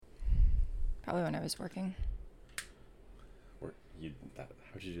Probably when I was working. How'd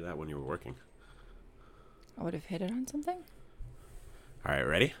you do that when you were working? I would have hit it on something. All right,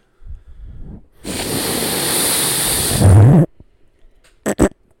 ready?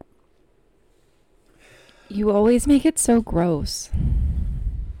 You always make it so gross.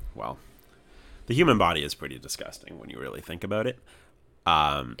 Well, the human body is pretty disgusting when you really think about it.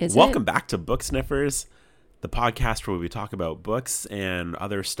 Welcome back to Book Sniffers, the podcast where we talk about books and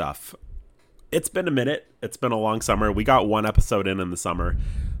other stuff. It's been a minute. It's been a long summer. We got one episode in the summer,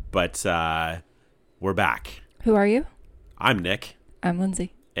 but we're back. Who are you? I'm Nick. I'm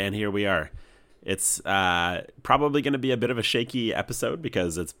Lindsay. And here we are. It's probably going to be a bit of a shaky episode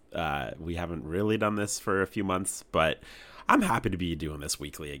because we haven't really done this for a few months, but I'm happy to be doing this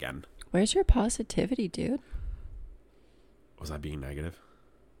weekly again. Where's your positivity, dude? Was I being negative?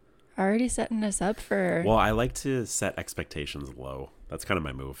 Already setting us up for... Well, I like to set expectations low. That's kind of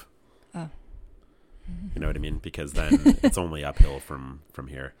my move. Oh. You know what I mean? Because then it's only uphill from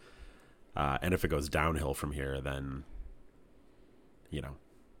here. And if it goes downhill from here, then, you know,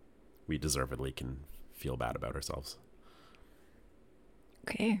 we deservedly can feel bad about ourselves.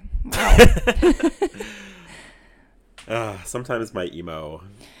 Okay. Wow. Sometimes my emo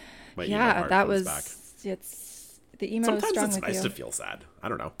heart that comes was back. It's the emo. Sometimes is strong it's with nice you. to feel sad. I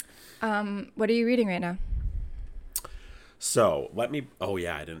don't know. What are you reading right now? So oh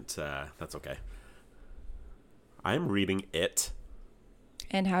yeah, I didn't. That's okay. I'm reading It.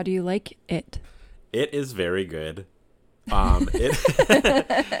 And how do you like it? It is very good.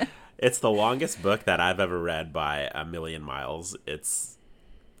 It's the longest book that I've ever read by a million miles. It's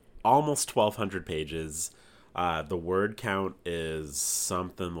almost 1,200 pages. The word count is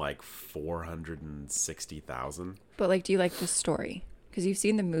something like 460,000. But like, do you like the story? Because you've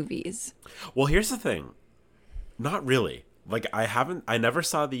seen the movies. Well, here's the thing. Not really. Like, I never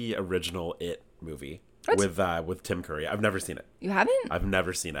saw the original It movie. What? With Tim Curry. I've never seen it. You haven't? I've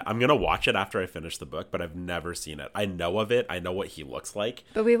never seen it. I'm going to watch it after I finish the book, but I've never seen it. I know of it. I know what he looks like.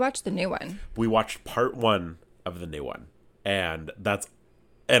 But we watched the new one. We watched part 1 of the new one. And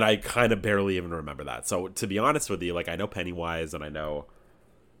I kind of barely even remember that. So to be honest with you, like, I know Pennywise and I know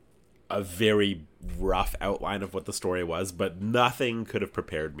a very rough outline of what the story was, but nothing could have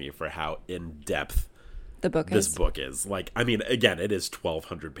prepared me for how in-depth this book is. Like, I mean, again, it is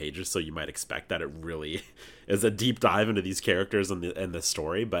 1,200 pages, so you might expect that it really is a deep dive into these characters and the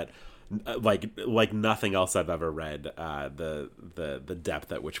story, but like nothing else I've ever read, the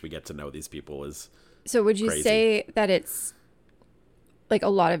depth at which we get to know these people is So would you crazy. say that it's like a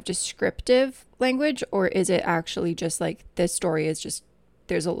lot of descriptive language, or is it actually just like this story is just,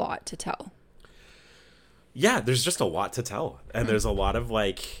 there's a lot to tell? Yeah, there's just a lot to tell. And there's a lot of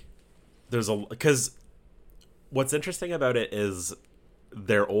like, because what's interesting about it is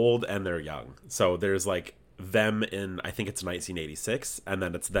they're old and they're young. So there's like them in, I think it's 1986, and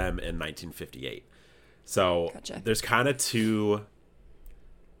then it's them in 1958. So Gotcha. There's kind of two,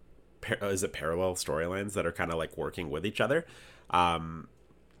 parallel storylines that are kind of like working with each other. But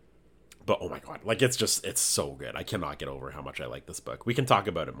oh my God, like it's so good. I cannot get over how much I like this book. We can talk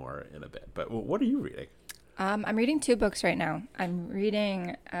about it more in a bit, but what are you reading? I'm reading 2 books right now. I'm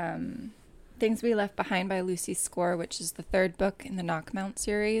reading Things We Left Behind by Lucy Score, which is the 3rd book in the Knockmount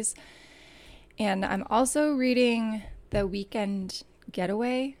series. And I'm also reading The Weekend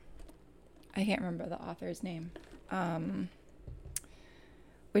Getaway. I can't remember the author's name.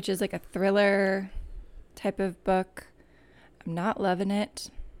 Which is like a thriller type of book. I'm not loving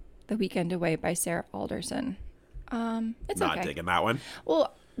it. The Weekend Away by Sarah Alderson. It's Not okay. digging that one.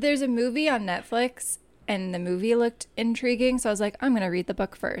 Well, there's a movie on Netflix, and the movie looked intriguing, so I was like, I'm going to read the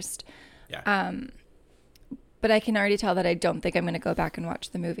book first. Yeah. But I can already tell that I don't think I'm going to go back and watch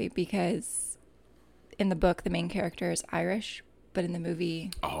the movie, because in the book, the main character is Irish, but in the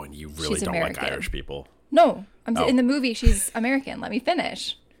movie... Oh, and you really she's don't American. like Irish people. No, Oh. in the movie, she's American. Let me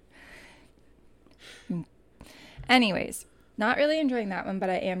finish. Anyways, not really enjoying that one, but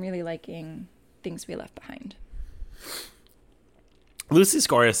I am really liking Things We Left Behind. Lucy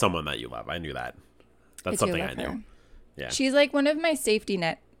Score is someone that you love. I knew that. That's do something I love knew. her. Yeah. She's like one of my safety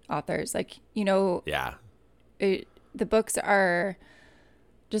net authors. Like, you know, Yeah. the books are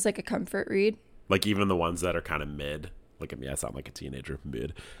just like a comfort read. Like even the ones that are kind of mid. Look at me, I sound like a teenager.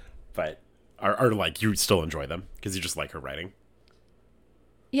 Mid. But are like, you still enjoy them because you just like her writing?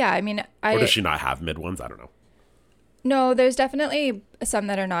 Yeah, I mean, Or does she not have mid ones? I don't know. No, there's definitely some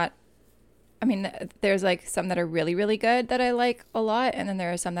that are not. I mean, there's like some that are really, really good that I like a lot. And then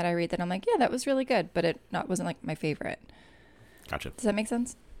there are some that I read that I'm like, yeah, that was really good. But it wasn't like my favorite. Gotcha. Does that make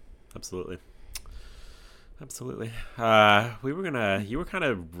sense? Absolutely. Absolutely. You were kind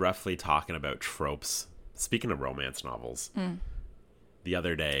of roughly talking about tropes. Speaking of romance novels, the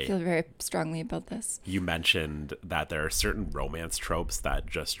other I day, feel very strongly about this. you mentioned that there are certain romance tropes that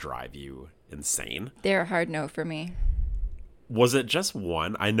just drive you insane. They're a hard no for me. Was it just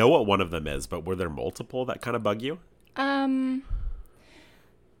one? I know what one of them is, but were there multiple that kind of bug you?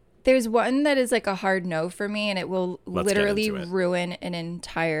 There's one that is like a hard no for me, and it will Let's get literally into it. ruin an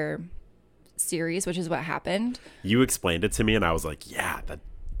entire series, which is what happened. You explained it to me, and I was like, "Yeah,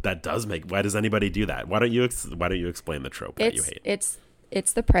 that does make. Why does anybody do that? Why don't you explain the trope that you hate?"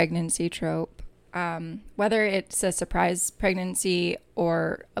 It's the pregnancy trope. Whether it's a surprise pregnancy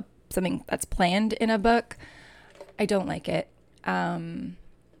or something that's planned in a book, I don't like it.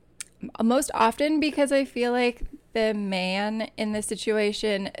 Most often because I feel like the man in the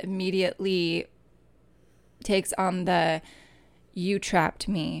situation immediately takes on the "you trapped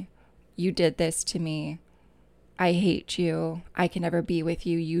me, you did this to me, I hate you, I can never be with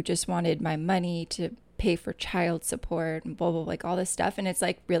you, you just wanted my money to pay for child support," and blah, blah, like all this stuff. And it's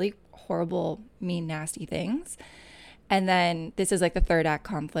like really horrible, mean, nasty things. And then this is like the third act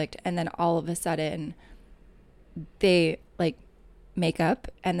conflict. And then all of a sudden they like make up,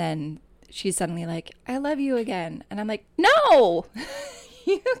 and then she's suddenly like, "I love you again." And I'm like, no,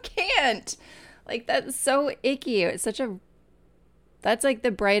 you can't. Like, that's so icky. That's like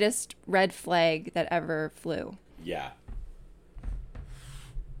the brightest red flag that ever flew. Yeah.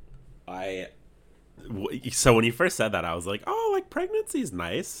 So when you first said that, I was like, "Oh, like pregnancy's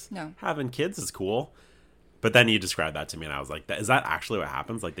nice. No. Having kids is cool." But then you described that to me, and I was like, "Is that actually what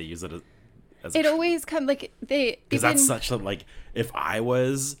happens? Like they use it as It always comes like because that's such a like. If I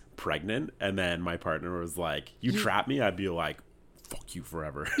was pregnant and then my partner was like, "You trap me," I'd be like, "Fuck you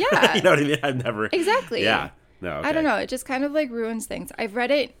forever." Yeah. You know what I mean? I've never Exactly. Yeah. No. Okay. I don't know. It just kind of like ruins things. I've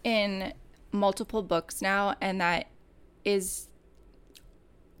read it in multiple books now, and that is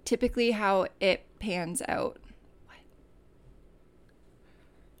typically how it pans out.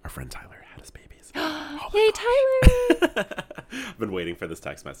 Our friend Tyler had his babies. Yay, Tyler! I've been waiting for this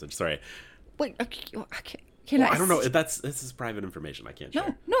text message. Sorry. Wait, can I don't know. This is private information. I can't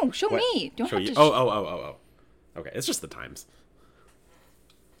share. No, show What? me. Don't Show have you. to. Oh. Okay, it's just the times.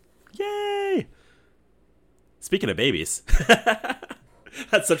 Yay! Speaking of babies,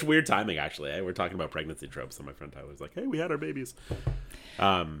 that's such weird timing. Actually, we're talking about pregnancy tropes, and my friend Tyler's like, "Hey, we had our babies."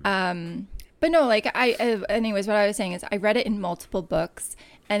 But no, like anyways, what I was saying is I read it in multiple books,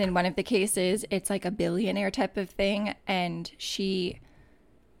 and in one of the cases, it's like a billionaire type of thing, and she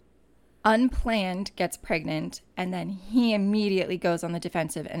unplanned gets pregnant, and then he immediately goes on the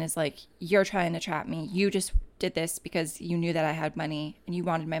defensive and is like, "You're trying to trap me. You just did this because you knew that I had money and you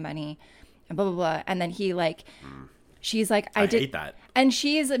wanted my money," and blah blah blah. And then he like, she's like, I hate that. and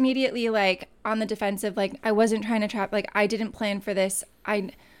she's immediately like on the defensive, like, "I wasn't trying to trap. Like, I didn't plan for this.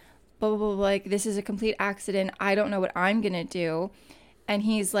 Blah, blah, blah, like, this is a complete accident. I don't know what I'm going to do." And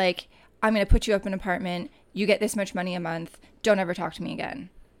he's like, "I'm going to put you up in an apartment. You get this much money a month. Don't ever talk to me again."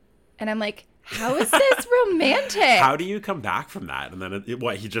 And I'm like, how is this romantic? How do you come back from that? And then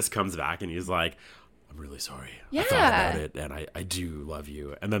he just comes back and he's like, "I'm really sorry. I thought about it, and I do love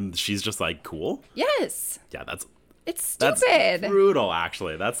you." And then she's just like, "Cool." Yes. Yeah, It's stupid. that's brutal,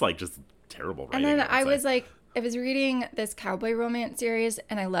 actually. That's like just terrible writing. And then I would was say. like, I was reading this cowboy romance series,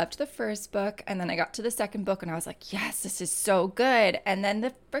 and I loved the first book, and then I got to the second book, and I was like, yes, this is so good. And then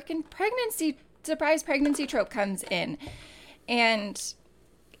the freaking surprise pregnancy trope comes in, and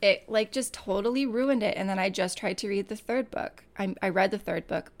it like just totally ruined it. And then I just tried to read the third book. I read the third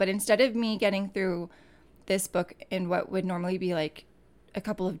book, but instead of me getting through this book in what would normally be like a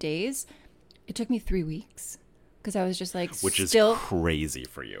couple of days, it took me 3 weeks. Because I was just like, which is crazy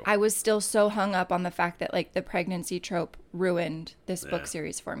for you. I was still so hung up on the fact that like the pregnancy trope ruined this book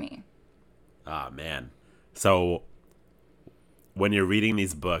series for me. Ah, man. So when you're reading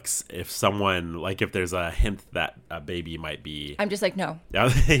these books, if there's a hint that a baby might be, I'm just like, no.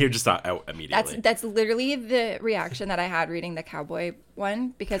 You're just out immediately. That's literally the reaction that I had reading the cowboy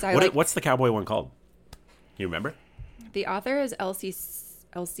one, because what's the cowboy one called? You remember? The author is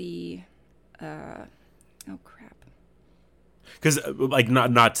Elsie. Oh crap. Because like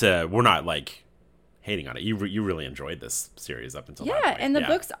we're not like hating on it. You really enjoyed this series up until that point. And the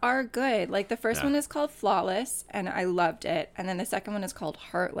books are good. Like the first one is called Flawless, and I loved it. And then the second one is called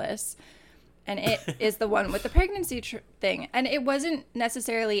Heartless, and it is the one with the pregnancy thing. And it wasn't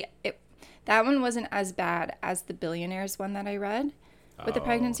necessarily that one wasn't as bad as the Billionaires one that I read with the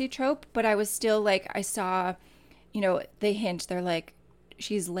pregnancy trope. But I was still like, I saw, the hint. They're like,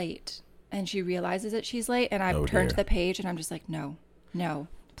 she's late. And she realizes that she's late, and I've turned to the page, and I'm just like, no,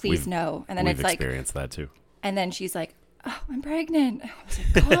 please, no. And then we've it's like, experienced that too. And then she's like, oh, I'm pregnant. I was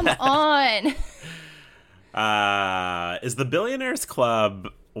like, come on. Is the Billionaires Club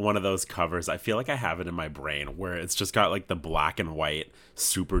one of those covers? I feel like I have it in my brain where it's just got like the black and white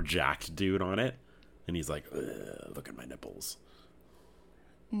super jacked dude on it. And he's like, look at my nipples.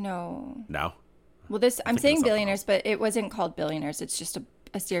 No. No? Well, I'm thinking saying of something Billionaires, but it wasn't called Billionaires. It's just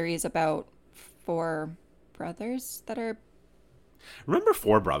a series about 4 brothers that are, Remember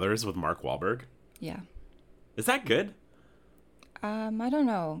Four Brothers with Mark Wahlberg? yeah. Is that good? I don't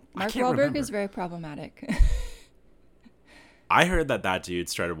know. Mark can't Wahlberg remember. is very problematic. I heard that dude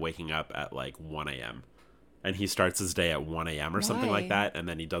started waking up at like 1 a.m. and he starts his day at 1 a.m. or something like Why? that. And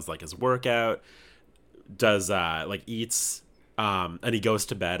then he does like his workout, does like eats, and he goes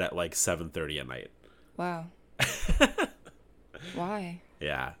to bed at like 7:30 at night. Wow. Why?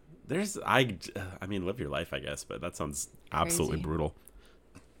 Yeah. I mean, live your life, I guess, but that sounds absolutely Crazy. brutal.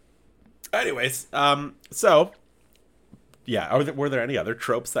 Anyways, so yeah, were there any other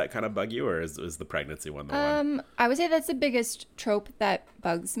tropes that kind of bug you, or is the pregnancy one the one? I would say that's the biggest trope that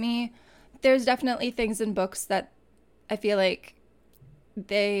bugs me. There's definitely things in books that I feel like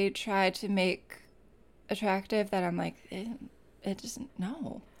they try to make attractive that I'm like, it doesn't,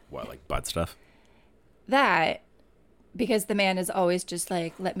 no. What, like butt stuff? That, because the man is always just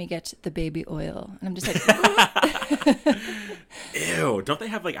like, let me get the baby oil. And I'm just like, Ew, don't they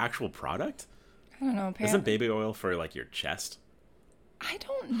have like actual product? I don't know. Isn't Apparently, baby oil for like your chest? I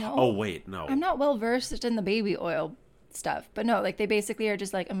don't know. Oh wait, no. I'm not well versed in the baby oil stuff, but no, like they basically are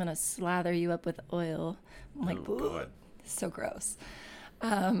just like, I'm gonna slather you up with oil. I'm like, Oh, "Ooh, God. so gross.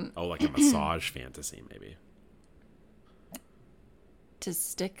 Oh, like a massage fantasy, maybe. To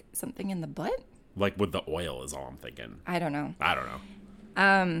stick something in the butt? Like with the oil is all I'm thinking. I don't know. I don't know.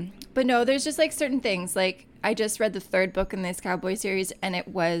 But no, there's just like certain things. Like I just read the 3rd book in this cowboy series, and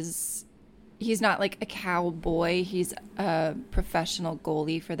he's not like a cowboy. He's a professional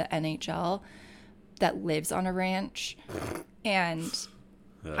goalie for the NHL that lives on a ranch. And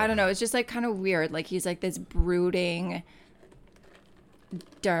I don't know, it's just like kind of weird. Like he's like this brooding,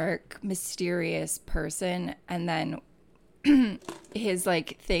 dark, mysterious person. And then his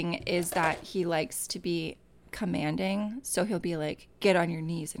like thing is that he likes to be commanding. So he'll be like, get on your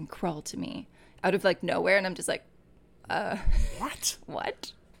knees and crawl to me out of like nowhere. And I'm just like, What?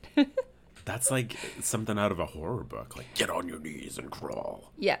 what? That's like something out of a horror book. Like, get on your knees and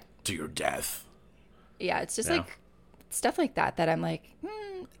crawl Yeah. to your death. Yeah. It's just Yeah. like stuff like that I'm like,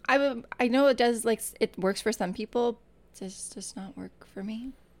 I know it does, like, it works for some people. It does not work for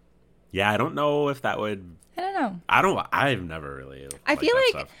me. Yeah, I don't know if that would. I don't know. I've never really. I feel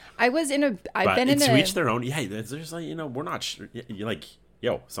that like stuff. I've But been in it's a. reach their own. Yeah, it's just like, we're not sure. You're like,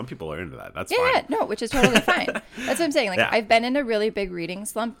 yo, some people are into that. That's Yeah, fine. no, which is totally fine. That's what I'm saying. Like, Yeah. I've been in a really big reading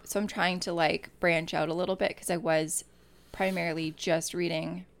slump, so I'm trying to like branch out a little bit because I was primarily just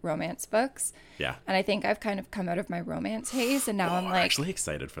reading romance books, Yeah. and I think I've kind of come out of my romance haze, and now I'm like, actually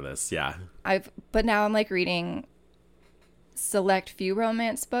excited for this. Yeah. but now I'm like reading select few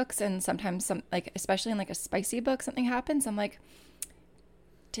romance books, and sometimes some, like, especially in like a spicy book, something happens. I'm like,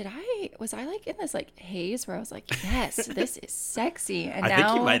 was I like in this like haze where I was like, yes, this is sexy. And I now,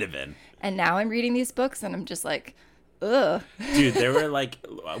 think you might have been. and now I'm reading these books and I'm just like, ugh. Dude, there were like,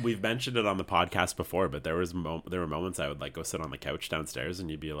 we've mentioned it on the podcast before, but there were moments I would like go sit on the couch downstairs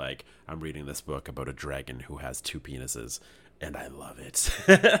and you'd be like, I'm reading this book about a dragon who has 2 penises and I love it.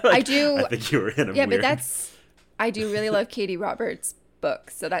 Like, I do. I think you were in a Yeah, weird... but I do really love Katie Roberts'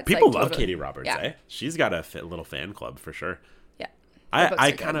 books. So that's People like love totally, Katie Roberts, yeah, eh? She's got a little fan club for sure. Yeah. Her books I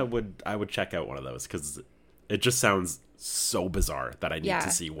are good. kind of would check out one of those because it just sounds so bizarre that I need to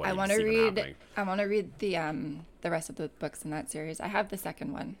see what I is want to even read. happening. I want to read the rest of the books in that series. I have the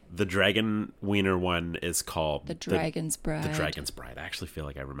second one, The Dragon Wiener one is called The Dragon's Bride. The Dragon's Bride. I actually feel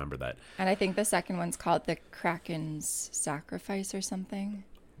like I remember that. And I think the second one's called The Kraken's Sacrifice or something.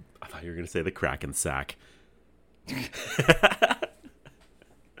 I thought you were going to say The Kraken Sack. You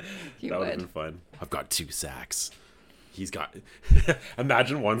That would have been would. fun. I've got 2 sacks. He's got...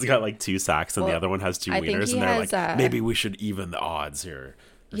 Imagine one's got like 2 sacks and the Well, other one has 2 I think wieners he and they're has, like, maybe we should even the odds here.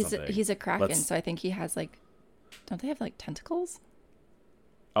 or something. He's a kraken, Let's- so I think he has like, don't they have like tentacles?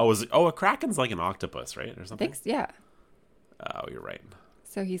 a kraken's like an octopus, right? Or I something? think, yeah. Oh, you're right.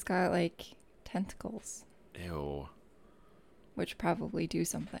 So he's got like tentacles, Ew. which probably do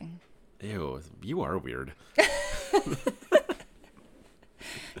something. Ew. You are weird.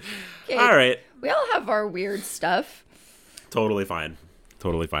 Okay, All right. we all have our weird stuff. Totally fine.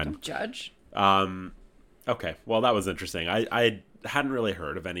 Totally fine. Don't judge. Okay. Well, that was interesting. I hadn't really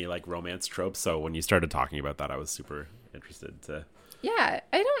heard of any like romance tropes, so when you started talking about that, I was super interested to Yeah,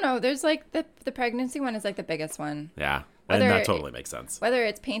 I don't know. There's like the pregnancy one is like the biggest one. Yeah. And that totally makes sense. Whether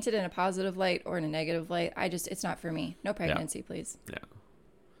it's painted in a positive light or in a negative light, it's not for me. No pregnancy, please. Yeah.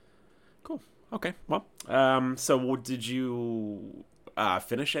 Cool. Okay. Well, so did you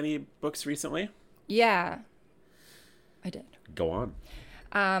finish any books recently? Yeah, I did. Go on.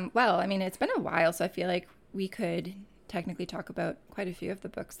 Well, I mean, it's been a while, so I feel like we could technically talk about quite a few of the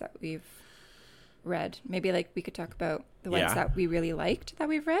books that we've read. Maybe like we could talk about the ones that we really liked that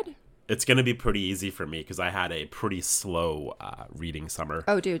we've read. It's going to be pretty easy for me because I had a pretty slow reading summer.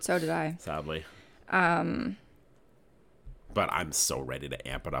 Oh, dude, so did I. Sadly. But I'm so ready to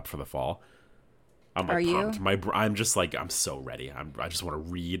amp it up for the fall. I'm like, Are pumped. you? I'm just like, I'm so ready. I just want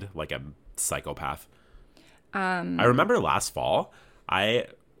to read like a psychopath. I remember last fall, I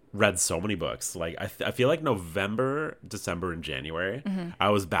read so many books. Like I feel like November, December, and January, I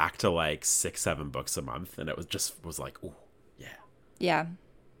was back to like 6-7 books a month, and it was like, ooh, yeah. Yeah.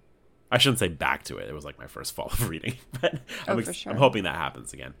 I shouldn't say back to it. It was like my first fall of reading, but For sure. I'm hoping that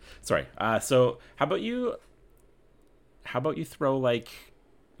happens again. Sorry. So how about you throw like,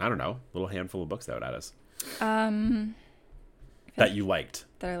 I don't know, a little handful of books out at us that you liked.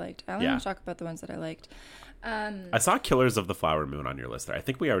 That I liked. I want to talk about the ones that I liked. I saw Killers of the Flower Moon on your list there. I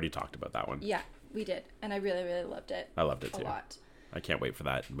think we already talked about that one. Yeah, we did. And I really, really loved it. I loved it too. A lot. I can't wait for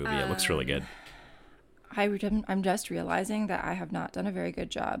that movie. It looks really good. I'm just realizing that I have not done a very good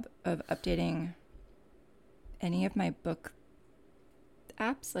job of updating any of my book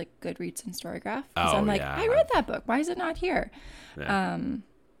apps like Goodreads and Storygraph. So I'm like, I read that book. Why is it not here? Yeah.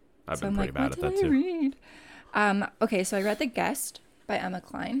 I've been pretty bad at that too. Read? Okay, so I read The Guest by Emma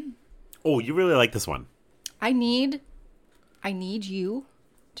Cline. Oh, you really like this one. I need you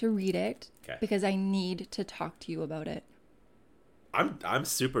to read it because I need to talk to you about it. I'm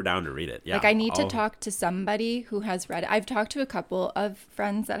super down to read it. Yeah. Like I need to talk to somebody who has read it. I've talked to a couple of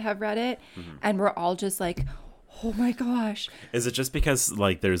friends that have read it and we're all just like, oh my gosh. Is it just because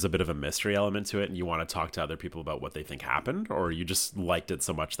like there's a bit of a mystery element to it and you want to talk to other people about what they think happened, or you just liked it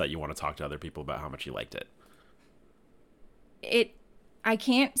so much that you want to talk to other people about how much you liked it? I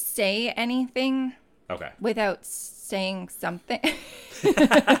can't say anything without saying something.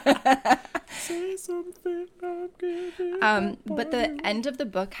 Say something, I'm giving but the end of the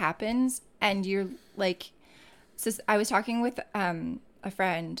book happens and you're like, so I was talking with a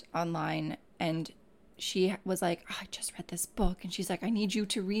friend online and she was like, oh, I just read this book. And she's like, I need you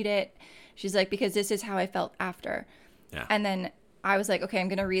to read it. She's like, because this is how I felt after. Yeah. And then I was like, okay, I'm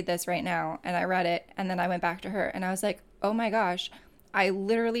going to read this right now. And I read it. And then I went back to her and I was like, oh my gosh, I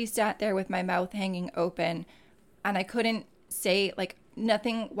literally sat there with my mouth hanging open and I couldn't say like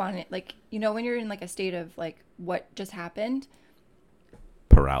nothing wanted, like, you know, when you're in like a state of like, what just happened?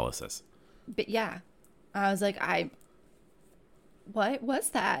 Paralysis. But yeah, I was like, what was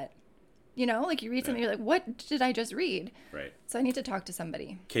that? You know, like you read something, you're like, what did I just read? Right. So I need to talk to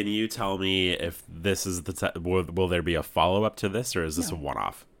somebody. Can you tell me if this is will there be a follow-up to this, or is this a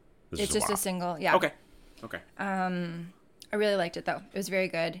one-off? It's just a single. Yeah. Okay. I really liked it though. It was very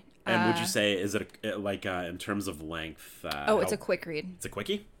good. And would you say, is it like in terms of length? It's a quick read. It's a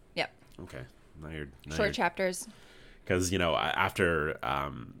quickie? Yep. Okay. Short chapters. Because, you know, after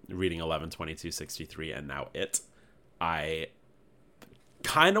reading 11, 22, 63, and now I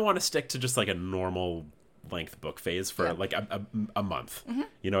kind of want to stick to just like a normal length book phase for like a month. Mm-hmm.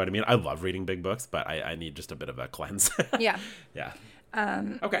 You know what I mean? I love reading big books, but I need just a bit of a cleanse. Yeah. Yeah.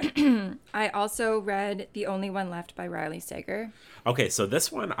 Okay. I also read The Only One Left by Riley Sager. Okay, so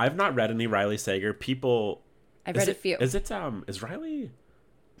this one, I've not read any Riley Sager. I've read a few. Is Riley,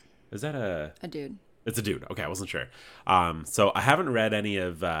 is that a dude? It's a dude. Okay, I wasn't sure. So I haven't read any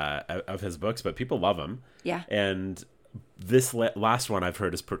of his books, but people love him. Yeah. And this last one I've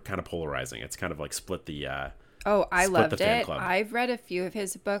heard is kind of polarizing. It's kind of like split the. I loved it. Club. I've read a few of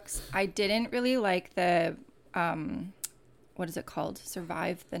his books. I didn't really like the, what is it called?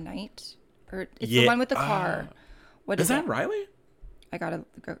 Survive the Night, or it's the one with the car. What is that? It? Riley? I gotta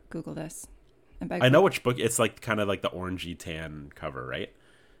Google this. I know which book. It's like kind of like the orangey tan cover, right?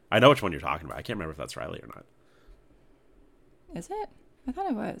 I know which one you're talking about. I can't remember if that's Riley or not. Is it? I thought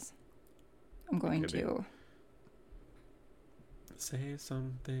it was. I'm going to say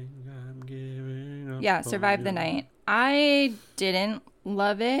something. I'm giving up. Yeah, Survive the Night. I didn't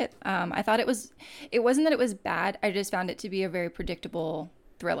love it. I thought it wasn't that it was bad. I just found it to be a very predictable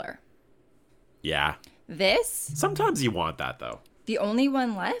thriller. Yeah. Sometimes you want that though. The Only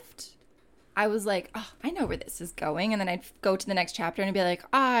One Left, I was like, oh, I know where this is going. And then I'd go to the next chapter and I'd be like,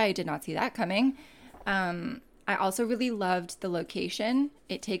 I did not see that coming. I also really loved the location.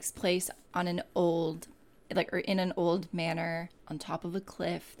 It takes place on an old like, or in an old manor on top of a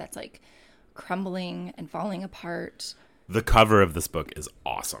cliff that's like crumbling and falling apart. The cover of this book is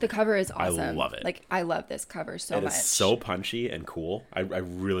awesome. The cover is awesome. I love it. Like, I love this cover so much. It is so punchy and cool. I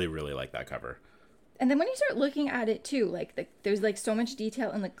really, really like that cover. And then when you start looking at it too, like there's like so much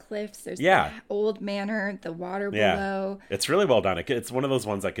detail in the cliffs. There's Yeah. the old manor, the water Yeah. below. It's really well done. It's one of those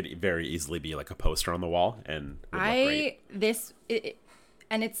ones that could very easily be like a poster on the wall and would look great.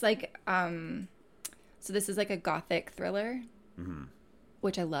 And it's like, so this is like a gothic thriller,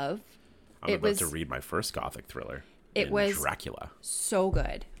 which I love. I'm about to read my first gothic thriller. It was Dracula. So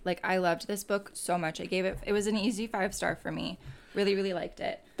good. Like, I loved this book so much. It was an easy 5-star for me. Really, really liked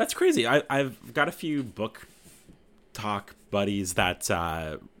it. That's crazy. I've got a few book talk buddies that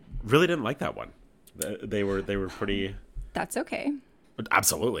really didn't like that one. They were pretty. That's okay.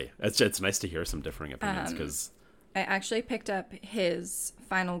 Absolutely. It's nice to hear some differing opinions because I actually picked up his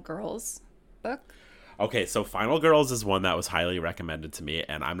Final Girls book. Okay, so Final Girls is one that was highly recommended to me,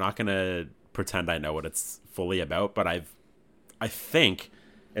 and I'm not gonna pretend I know what it's fully about, but I think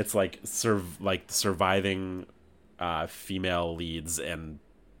it's like surviving female leads in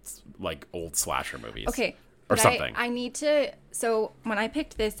like old slasher movies. Okay. Or something. I need to. So when I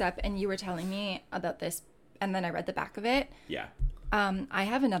picked this up and you were telling me about this, and then I read the back of it. Yeah. I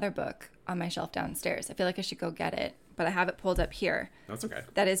have another book on my shelf downstairs. I feel like I should go get it, but I have it pulled up here. That's okay.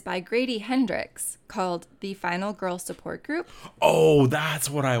 That is by Grady Hendrix, called The Final Girl Support Group. Oh, that's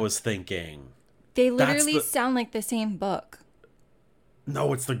what I was thinking. They literally sound like the same book.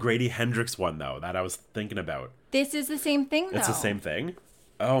 No, it's the Grady Hendrix one, though, that I was thinking about. This is the same thing, though. It's the same thing?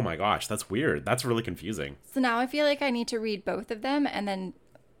 Oh my gosh, that's weird. That's really confusing. So now I feel like I need to read both of them, and then...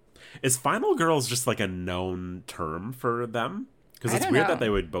 Is Final Girls just like a known term for them? Because it's weird that they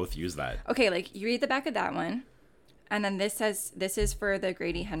would both use that. Okay, like, you read the back of that one, and then this is for the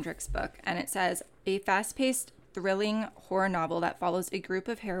Grady Hendrix book, and it says, a fast-paced, thrilling horror novel that follows a group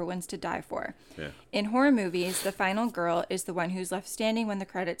of heroines to die for. Yeah. In horror movies, the final girl is the one who's left standing when the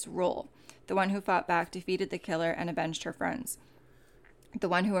credits roll, the one who fought back, defeated the killer, and avenged her friends. The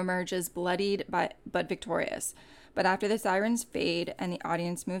one who emerges bloodied but victorious. But after the sirens fade and the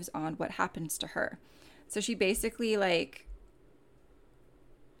audience moves on, what happens to her? So she basically, like...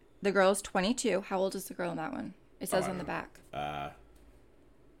 The girl's 22. How old is the girl in that one? It says on the back.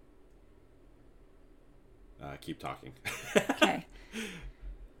 Keep talking. Okay.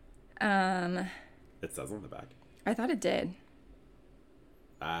 It says on the back. I thought it did.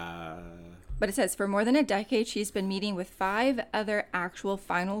 But it says, for more than a decade, she's been meeting with 5 other actual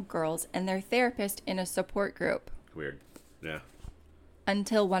final girls and their therapist in a support group. Weird. Yeah.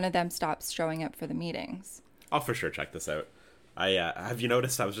 Until one of them stops showing up for the meetings. I'll for sure check this out. Have you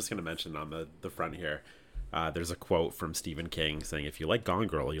noticed, I was just going to mention on the front here, there's a quote from Stephen King saying, if you like Gone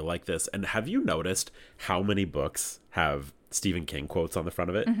Girl, you'll like this. And have you noticed how many books have Stephen King quotes on the front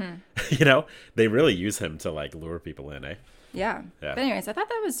of it? Mm-hmm. You know, they really use him to like lure people in, eh? Yeah. But anyways, I thought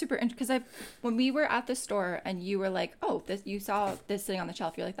that was super interesting because when we were at the store and you were like, oh, you saw this sitting on the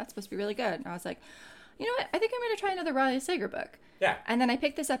shelf, you're like, that's supposed to be really good. And I was like, you know what? I think I'm going to try another Riley Sager book. Yeah. And then I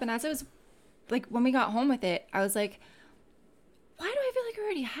picked this up, and as it was like, when we got home with it, I was like, why do I feel like I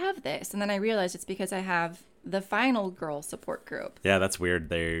already have this? And then I realized it's because I have the Final Girl Support Group. Yeah, that's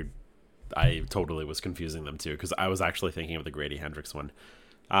weird. I totally was confusing them too because I was actually thinking of the Grady Hendrix one.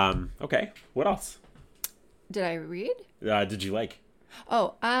 Okay, what else? Did I read? Did you like?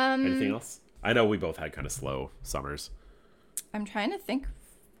 Oh, anything else? I know we both had kind of slow summers. I'm trying to think.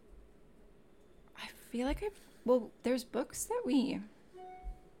 I feel like there's books that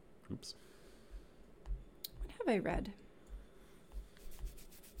Oops. What have I read?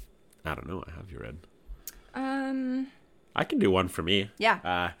 I don't know. What have you read? I can do one for me.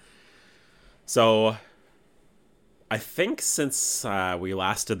 Yeah. So I think since we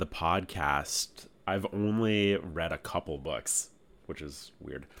last did the podcast, I've only read a couple books, which is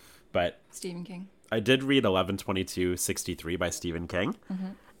weird. But Stephen King. I did read 11/22/63 by Stephen King. Mm-hmm.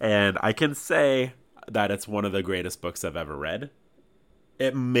 And I can say that it's one of the greatest books I've ever read.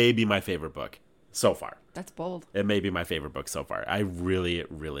 It may be my favorite book so far. That's bold. It may be my favorite book so far. I really,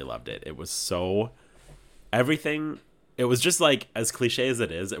 really loved it. It was so... Everything... It was just like, as cliche as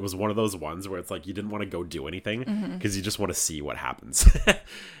it is, it was one of those ones where it's like you didn't want to go do anything because you just want to see what happens.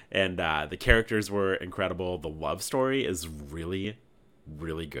 And the characters were incredible. The love story is really,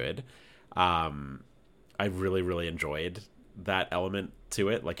 really good. I really, really enjoyed that element to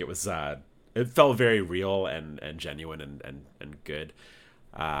it. Like it was... it felt very real and genuine and good.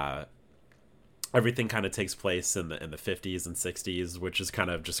 Everything kind of takes place in the 50s and 60s, which is kind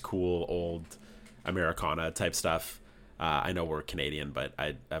of just cool old Americana type stuff. I know we're Canadian, but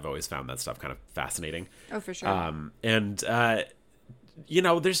I've always found that stuff kind of fascinating. Oh, for sure. And you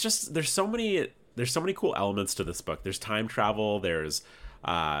know, there's so many cool elements to this book. There's time travel. There's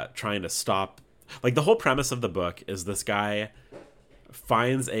trying to stop. Like, the whole premise of the book is this guy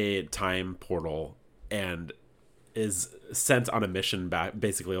finds a time portal and is sent on a mission back,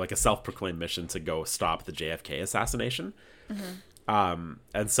 basically like a self-proclaimed mission to go stop the JFK assassination.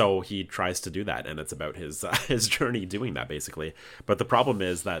 And so he tries to do that, and it's about his journey doing that, basically. But the problem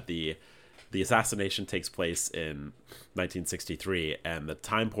is that the assassination takes place in 1963, and the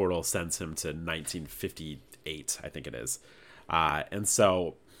time portal sends him to 1958, I think it is. And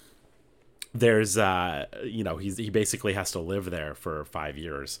so there's you know, he basically has to live there for 5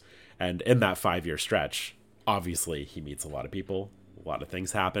 years, and in that 5-year stretch, obviously he meets a lot of people, a lot of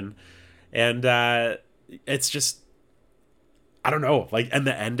things happen, and it's just, I don't know, like, and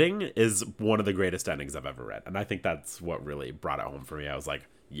the ending is one of the greatest endings I've ever read, and I think that's what really brought it home for me. I was like,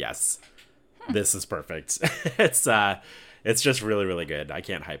 yes, this is perfect. It's just really, really good. I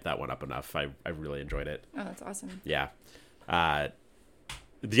can't hype that one up enough. I really enjoyed it. Oh, that's awesome. Yeah.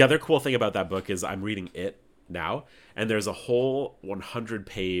 The other cool thing about that book is I'm reading it now, and there's a whole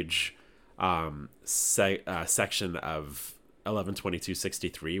 100-page section of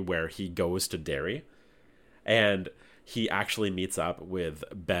 11/22/63 where he goes to Derry, and he actually meets up with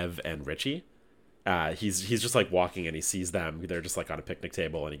Bev and Richie. He's just like walking, and he sees them. They're just like on a picnic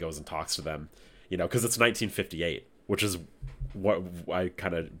table, and he goes and talks to them, you know, because it's 1958, which is what I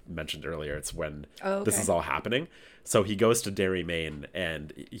kind of mentioned earlier. It's when this is all happening. So he goes to Derry, Maine,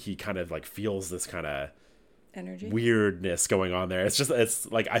 and he kind of like feels this kind of energy weirdness going on there.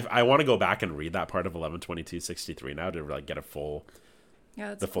 It's like I want to go back and read that part of 11/22/63 now to like get a full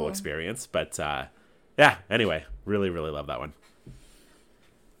full experience. But yeah, anyway, really, really love that one.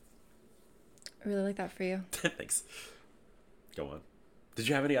 I really like that for you. Thanks. Go on. Did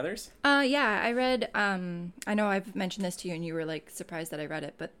you have any others? Yeah, I read, I know I've mentioned this to you and you were like surprised that I read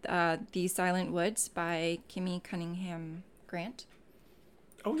it, but The Silent Woods by Kimmy Cunningham Grant.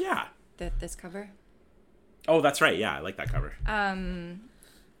 Oh, yeah. This cover. Oh, that's right. Yeah, I like that cover. I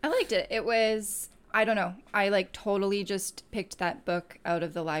liked it. It was, I don't know, I like totally just picked that book out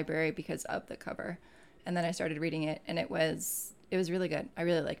of the library because of the cover. And then I started reading it, and it was really good. I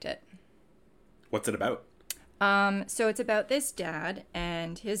really liked it. What's it about? So it's about this dad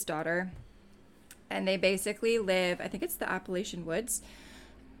and his daughter, and they basically live, I think it's the Appalachian Woods,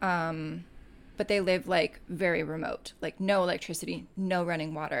 but they live like very remote, like no electricity, no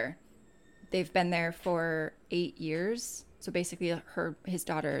running water. They've been there for 8 years, so basically his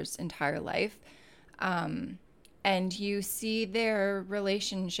daughter's entire life. And you see their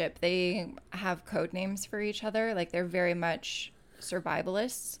relationship. They have code names for each other, like they're very much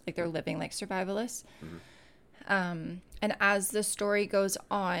survivalists, like they're living like survivalists. And as the story goes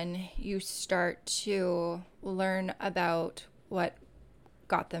on, you start to learn about what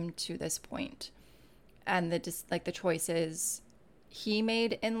got them to this point, and the choices he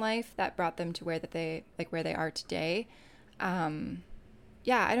made in life that brought them to where they are today.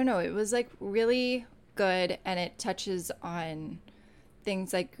 Yeah, I don't know. It was like really good, and it touches on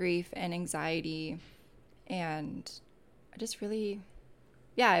things like grief and anxiety, and I just really,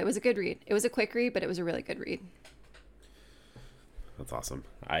 yeah, it was a good read. It was a quick read, but it was a really good read. That's awesome.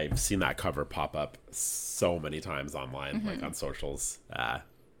 I've seen that cover pop up so many times online, like on socials. I'm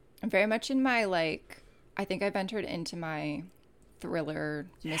very much in my, like, I think I've entered into my thriller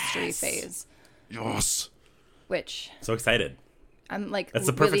mystery phase. Yes. Which. So excited. I'm like. It's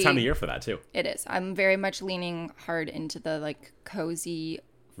the perfect time of year for that too. It is. I'm very much leaning hard into the like cozy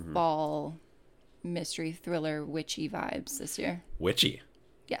fall mystery thriller witchy vibes this year. Witchy.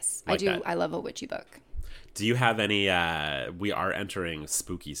 Yes, like I do. That. I love a witchy book. Do you have any we are entering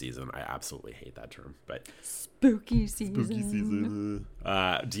spooky season. I absolutely hate that term, but spooky season.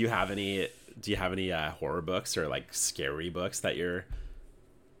 Do you have any horror books or like scary books that you're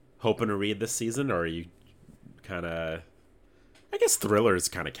hoping to read this season, or are you kind of, I guess thrillers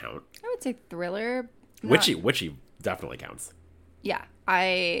kind of count. I would say thriller. Witchy definitely counts. Yeah.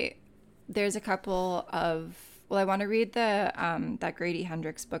 There's a couple of, I want to read the that Grady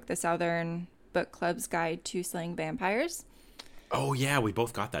Hendrix book, The Southern Book Club's Guide to Slaying Vampires. Oh yeah, we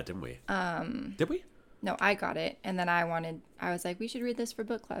both got that, didn't we? Did we? No, I got it, and then I was like, we should read this for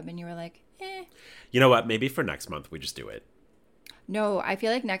book club, and you were like, eh. You know what? Maybe for next month we just do it. No, I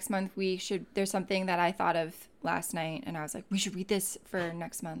feel like next month we should. There's something that I thought of last night, and I was like, we should read this for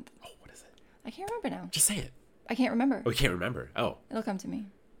next month. Oh, what is it? I can't remember now. Just say it. I can't remember. Oh, you can't remember? Oh. It'll come to me.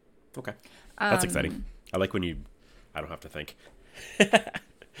 Okay. That's exciting. I like when I don't have to think.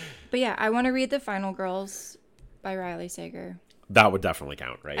 But yeah, I want to read The Final Girls by Riley Sager. That would definitely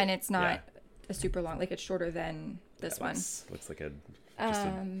count, right? And it's not a super long, like it's shorter than this one. Looks like a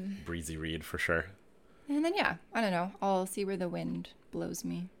breezy read for sure. And then, I don't know. I'll see where the wind blows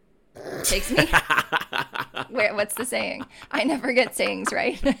me. Takes me. What's the saying? I never get sayings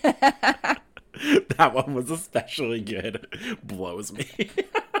right. That one was especially good. Blows me.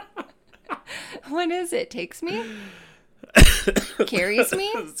 What is it? Takes me? Carries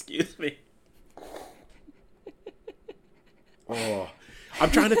me? Excuse me. Oh,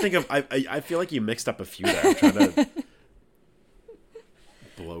 I'm trying to think of. I feel like you mixed up a few there. I'm trying to.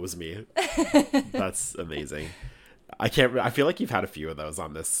 Blows me. That's amazing. I can't. I feel like you've had a few of those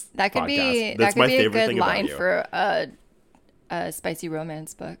on this. That could podcast. That's my favorite thing about you. That could be a good line for a spicy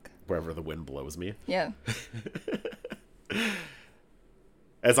romance book. Wherever the wind blows me. Yeah.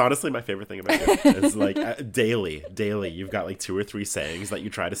 It's honestly my favorite thing about you. It's like daily, you've got like 2 or 3 sayings that you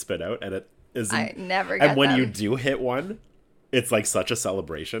try to spit out, and it isn't. I never get And when them. you do hit one, it's like such a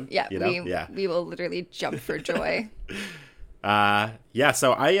celebration. Yeah, you know? we will literally jump for joy.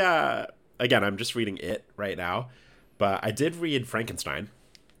 So I again, I'm just reading It right now, but I did read Frankenstein.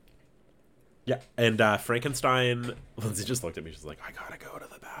 Yeah, and Frankenstein. Lindsay just looked at me. She's like, "I gotta go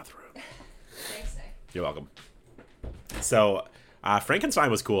to the bathroom." Thanks, Nick. You're welcome. So,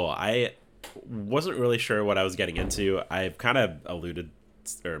 Frankenstein was cool. I wasn't really sure what I was getting into. I've kind of alluded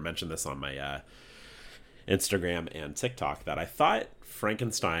or mentioned this on my Instagram and TikTok that I thought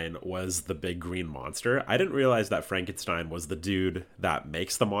Frankenstein was the big green monster. I didn't realize that Frankenstein was the dude that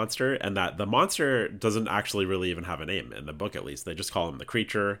makes the monster, and that the monster doesn't actually really even have a name in the book, at least. They just call him the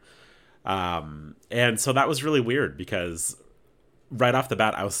creature. And so that was really weird because right off the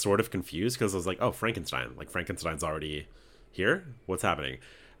bat, I was sort of confused because I was like, oh, Frankenstein. Like, Frankenstein's already here? What's happening?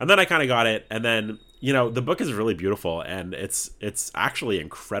 And then I kind of got it. And then, the book is really beautiful, and it's actually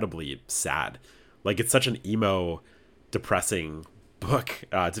incredibly sad. Like, it's such an emo, depressing book,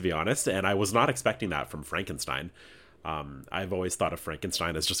 to be honest. And I was not expecting that from Frankenstein. I've always thought of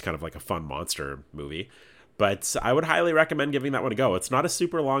Frankenstein as just kind of like a fun monster movie. But I would highly recommend giving that one a go. It's not a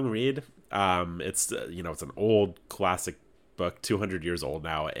super long read. It's it's an old classic book, 200 years old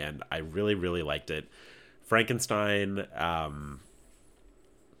now, and I really, really liked it. Frankenstein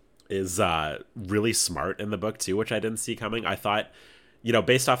is really smart in the book too, which I didn't see coming. I thought,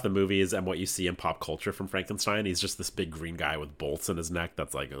 based off the movies and what you see in pop culture from Frankenstein, he's just this big green guy with bolts in his neck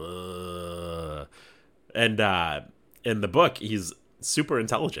that's like, ugh. And in the book, he's super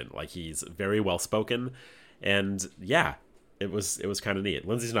intelligent. Like, he's very well spoken. And yeah, it was kind of neat.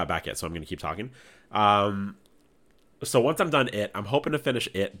 Lindsay's not back yet, so I'm going to keep talking. So once I'm done It, I'm hoping to finish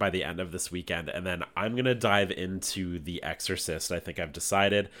It by the end of this weekend, and then I'm going to dive into The Exorcist. I think I've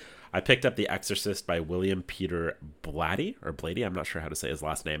decided. I picked up The Exorcist by William Peter Blatty, or Blady, I'm not sure how to say his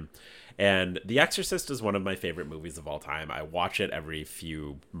last name. And The Exorcist is one of my favorite movies of all time. I watch it every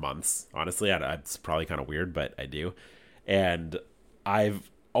few months. Honestly, it's probably kind of weird, but I do. And I've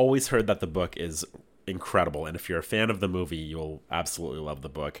always heard that the book is incredible, and if you're a fan of the movie, you'll absolutely love the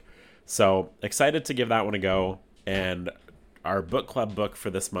book. So excited to give that one a go. And our book club book for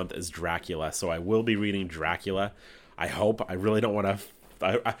this month is Dracula, so I will be reading Dracula. I hope. I really don't want to.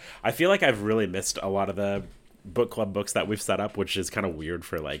 I feel like I've really missed a lot of the book club books that we've set up, which is kind of weird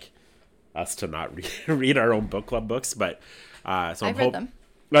for like us to not read our own book club books. But so I've read them.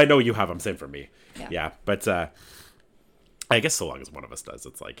 I know you have them. Same for me. Yeah. But I guess so long as one of us does,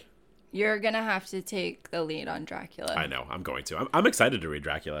 it's like. You're going to have to take the lead on Dracula. I know. I'm going to. I'm excited to read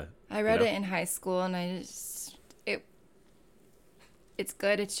Dracula. I read it in high school, and it's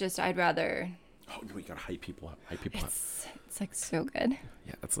good. It's just I'd rather. Oh no, we gotta hype people up. It's like so good.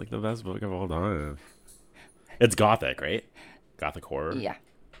 Yeah, it's like the best book of all time. It's gothic, right? Gothic horror. Yeah.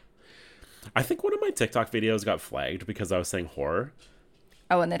 I think one of my TikTok videos got flagged because I was saying horror.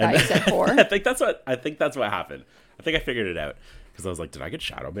 Oh, and they thought you said horror. I think that's what happened. I think I figured it out because I was like, did I get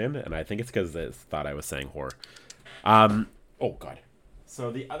shadow banned? And I think it's because they thought I was saying horror. Oh god.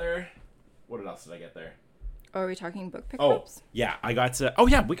 So the other, what else did I get there? Or are we talking book Oh, pickups? yeah. I got to... Oh,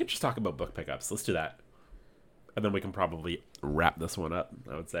 yeah. We could just talk about book pickups. Let's do that. And then we can probably wrap this one up,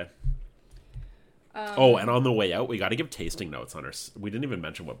 I would say. And on the way out, we got to give tasting notes on our... We didn't even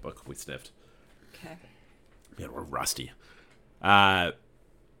mention what book we sniffed. Okay. Man, we're rusty.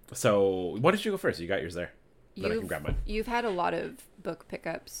 So, why did you go first? You got yours there. Then I can grab mine. You've had a lot of book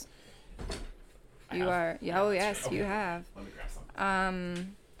pickups. You are... Yeah, oh, yes, okay. You have. Let me grab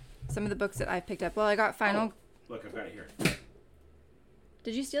some of the books that I picked up. Well, I got Final... Oh, look, I've got it here.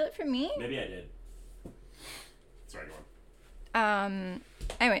 Did you steal it from me? Maybe I did. Sorry, go on.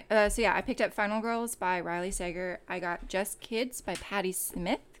 Anyway, so yeah, I picked up Final Girls by Riley Sager. I got Just Kids by Patti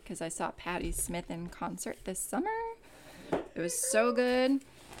Smith, because I saw Patti Smith in concert this summer. It was so good.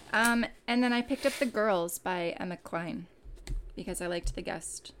 And then I picked up The Girls by Emma Cline because I liked The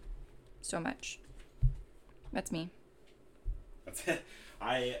Guest so much. That's me. That's it.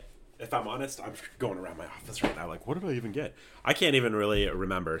 If I'm honest, I'm going around my office right now like, what did I even get? I can't even really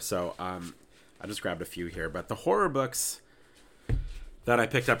remember. So I just grabbed a few here. But the horror books that I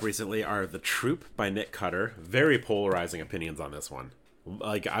picked up recently are The Troop by Nick Cutter. Very polarizing opinions on this one.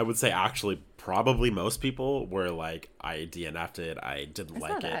 Like, I would say actually probably most people were like, I DNF'd it. I didn't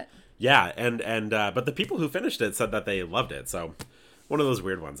like it. Yeah, and but the people who finished it said that they loved it. So one of those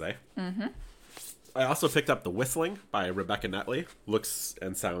weird ones, eh? Mm-hmm. I also picked up The Whistling by Rebecca Netley. Looks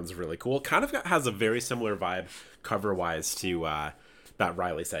and sounds really cool. Kind of has a very similar vibe cover-wise to that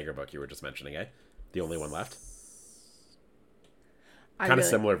Riley Sager book you were just mentioning, eh? The Only One Left. Kind of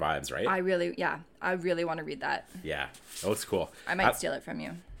similar vibes, right? I really want to read that. Yeah, it looks cool. I might steal it from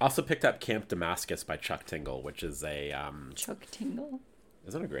you. Also picked up Camp Damascus by Chuck Tingle, which is a... Chuck Tingle?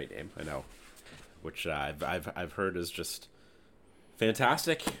 Isn't that a great name? I know. Which I've heard is just...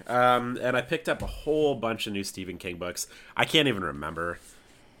 fantastic. And I picked up a whole bunch of new Stephen King books. I can't even remember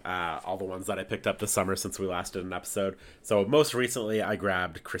all the ones that I picked up this summer since we last did an episode. So most recently I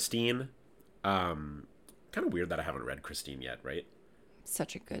grabbed Christine. Kind of weird that I haven't read Christine yet, right?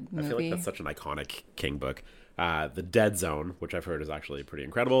 Such a good movie. I feel like that's such an iconic King book. The Dead Zone, which I've heard is actually pretty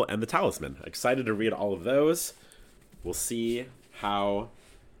incredible. And The Talisman. Excited to read all of those. We'll see how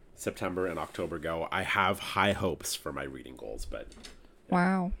September and October go. I have high hopes for my reading goals, but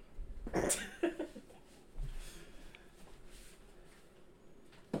wow. You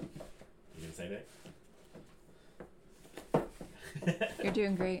gonna say that? You're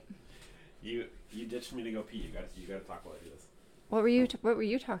doing great. You ditched me to go pee. You gotta talk while I do this. What were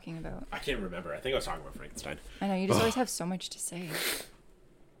you talking about? I can't remember. I think I was talking about Frankenstein. I know, you just always have so much to say.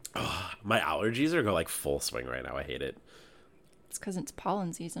 My allergies are like full swing right now. I hate it. It's because it's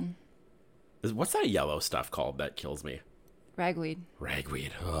pollen season. What's that yellow stuff called that kills me? Ragweed.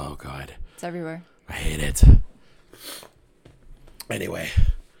 Ragweed. Oh, God. It's everywhere. I hate it. Anyway.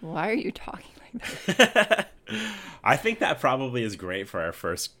 Why are you talking like that? I think that probably is great for our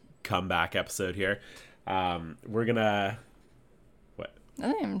first comeback episode here. We're going to... What?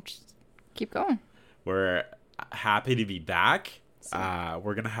 Just keep going. We're happy to be back.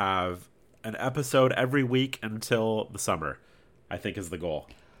 We're going to have an episode every week until the summer, I think is the goal.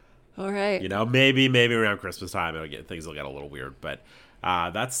 All right. You know, maybe around Christmas time things will get a little weird, but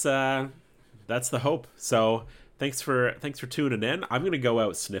that's the hope. So thanks for tuning in. I'm gonna go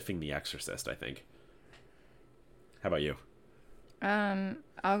out sniffing The Exorcist, I think. How about you?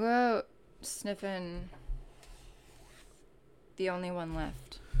 I'll go out sniffing The Only One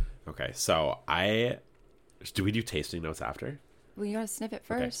Left. Okay, so do we do tasting notes after? Well, you gotta sniff it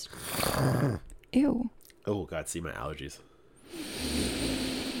first. Okay. Ew. Oh God, see my allergies.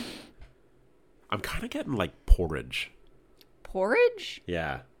 I'm kind of getting like porridge. Porridge?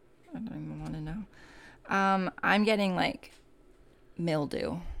 Yeah. I don't even want to know. I'm getting like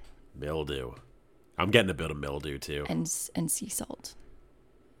mildew. Mildew. I'm getting a bit of mildew too. And sea salt.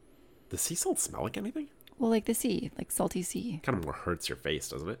 Does sea salt smell like anything? Well, like the sea, like salty sea. Kind of more hurts your face,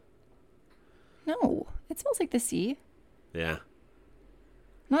 doesn't it? No, it smells like the sea. Yeah.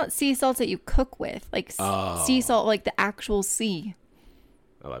 Not sea salts that you cook with, like sea salt, like the actual sea.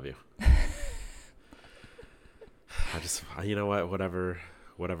 I love you. You know what? Whatever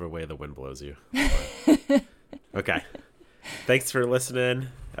way the wind blows you. Okay. Thanks for listening,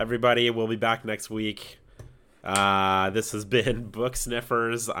 everybody. We'll be back next week. This has been Book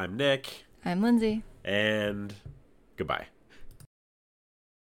Sniffers. I'm Nick. I'm Lindsay. And goodbye.